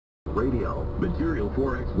Radio. Material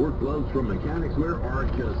 4X work gloves from Mechanics Wear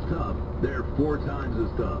aren't just tough, they're 4 times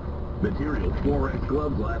as tough. Material 4X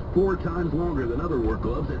gloves last 4 times longer than other work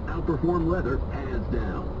gloves and outperform leather hands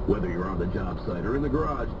down. Whether you're on the job site or in the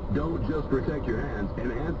garage, don't just protect your hands,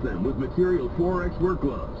 enhance them with Material 4X work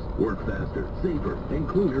gloves. Work faster, safer, and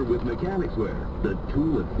cleaner with Mechanics Wear. The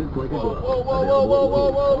tool that fits like a glove.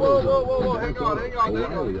 Whoa, hang on.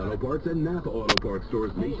 O'Reilly Auto Parts and Napa Auto Parts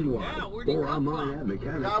stores nationwide. Or online at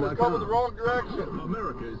mechanics.com. I was going the wrong direction.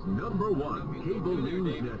 America's #1 cable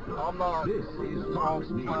news network. I'm not. This is Fox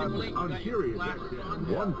News on Sirius XM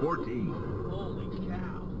 114. Holy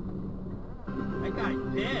cow. That guy's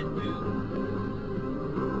dead, dude.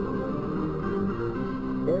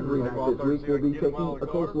 Every night this week we'll be taking a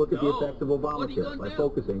close look at the effects of Obamacare by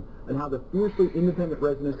focusing on how the fiercely independent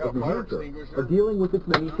residents of New Hampshire are dealing with its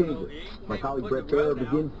many changes. My colleague Brett Baer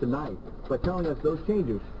begins tonight by telling us those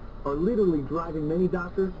changes are literally driving many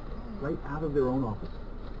doctors right out of their own office.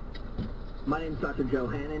 My name's Dr. Joe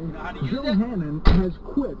Hannon. Joe Hannon has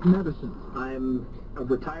quit medicine. I'm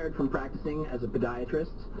retired from practicing as a podiatrist.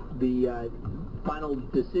 The final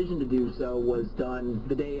decision to do so was done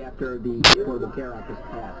the day after the Affordable Care Act was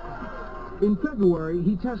passed. In February,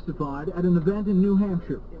 he testified at an event in New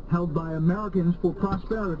Hampshire held by Americans for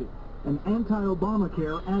Prosperity, an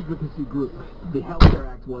anti-Obamacare advocacy group. The Health Care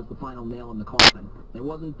Act was the final nail in the coffin. It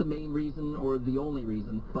wasn't the main reason or the only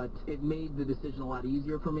reason, but it made the decision a lot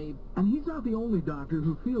easier for me. And he's not the only doctor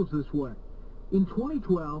who feels this way. In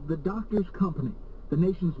 2012, the Doctors Company, the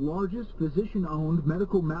nation's largest physician-owned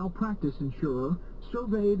medical malpractice insurer,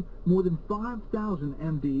 surveyed more than 5,000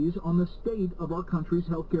 MDs on the state of our country's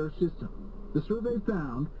healthcare system. The survey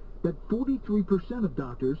found that 43% of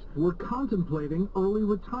doctors were contemplating early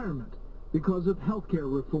retirement because of healthcare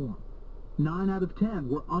reform. 9 out of 10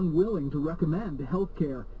 were unwilling to recommend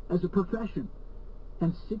healthcare as a profession.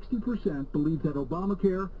 And 60% believe that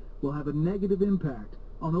Obamacare will have a negative impact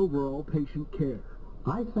on overall patient care.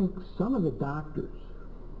 I think some of the doctors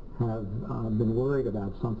have been worried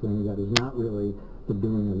about something that is not really the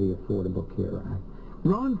doing of the Affordable Care Act.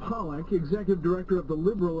 Ron Pollack, executive director of the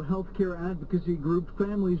liberal healthcare advocacy group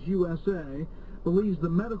Families USA, believes the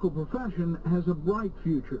medical profession has a bright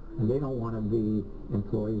future. And they don't want to be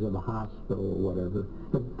employees of a hospital or whatever.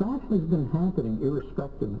 But that has been happening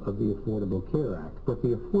irrespective of the Affordable Care Act. What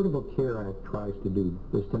the Affordable Care Act tries to do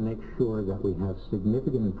is to make sure that we have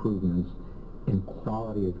significant improvements in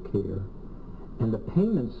quality of care. And the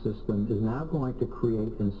payment system is now going to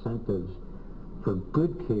create incentives for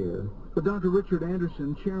good care. But Dr. Richard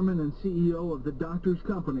Anderson, chairman and CEO of the Doctors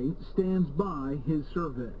Company, stands by his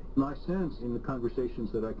survey. My sense in the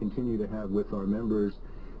conversations that I continue to have with our members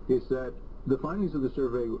is that the findings of the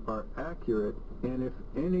survey are accurate, and if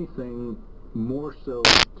anything, more so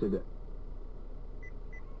today.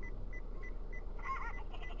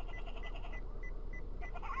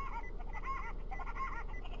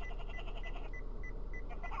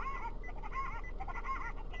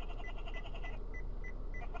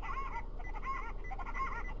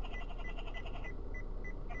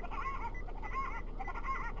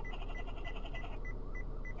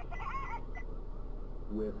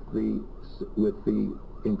 With the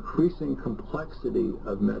increasing complexity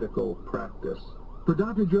of medical practice. For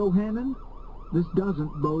Dr. Joe Hannon, this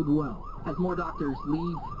doesn't bode well. As more doctors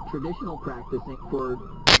leave traditional practicing for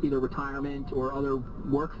either retirement or other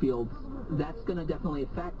work fields, that's going to definitely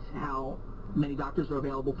affect how many doctors are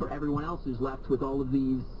available for everyone else who's left with all of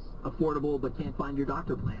these affordable but can't find your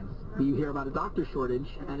doctor plans. You hear about a doctor shortage,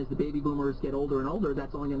 and as the baby boomers get older and older,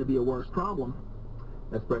 that's only going to be a worse problem.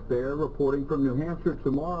 That's Brett Baer reporting from New Hampshire.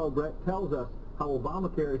 Tomorrow, Brett tells us how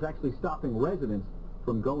Obamacare is actually stopping residents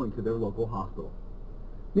from going to their local hospital.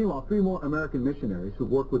 Meanwhile, 3 more American missionaries who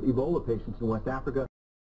work with Ebola patients in West Africa